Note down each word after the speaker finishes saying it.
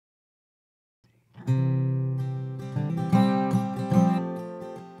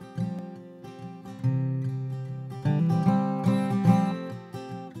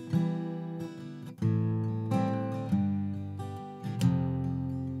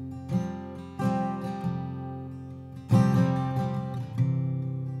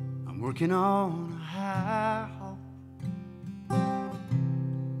working on a house.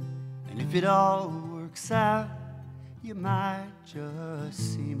 And if it all works out, you might just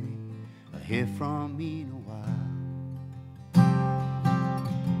see me or hear from me in a while.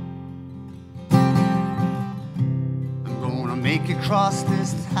 I'm gonna make it across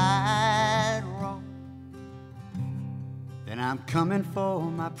this tightrope. Then I'm coming for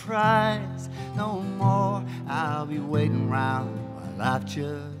my prize. No more I'll be waiting around while life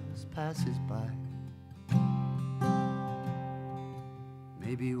just passes by.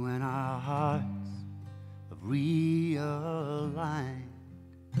 Maybe when our hearts have realigned,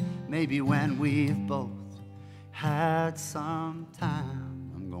 maybe when we've both had some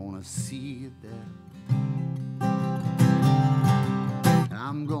time, I'm gonna see you there.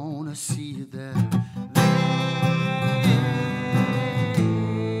 I'm gonna see you there.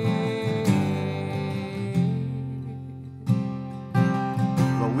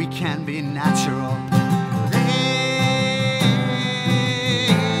 But we can be natural.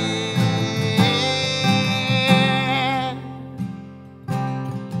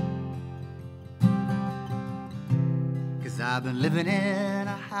 I've been living in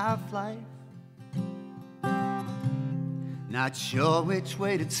a half-life, not sure which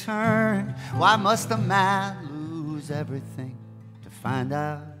way to turn. Why must a man lose everything to find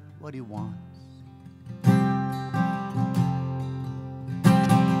out what he wants?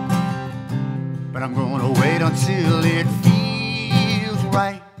 But I'm gonna wait until it feels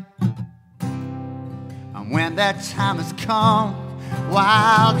right. And when that time has come,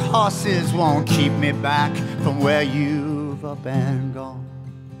 wild horses won't keep me back from where you've up and gone.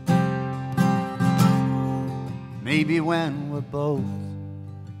 Maybe when we're both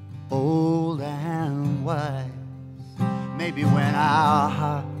old and wise, maybe when our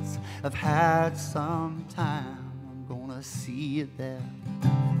hearts have had some time, I'm gonna see you there.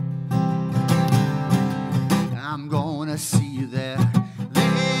 I'm gonna see you there.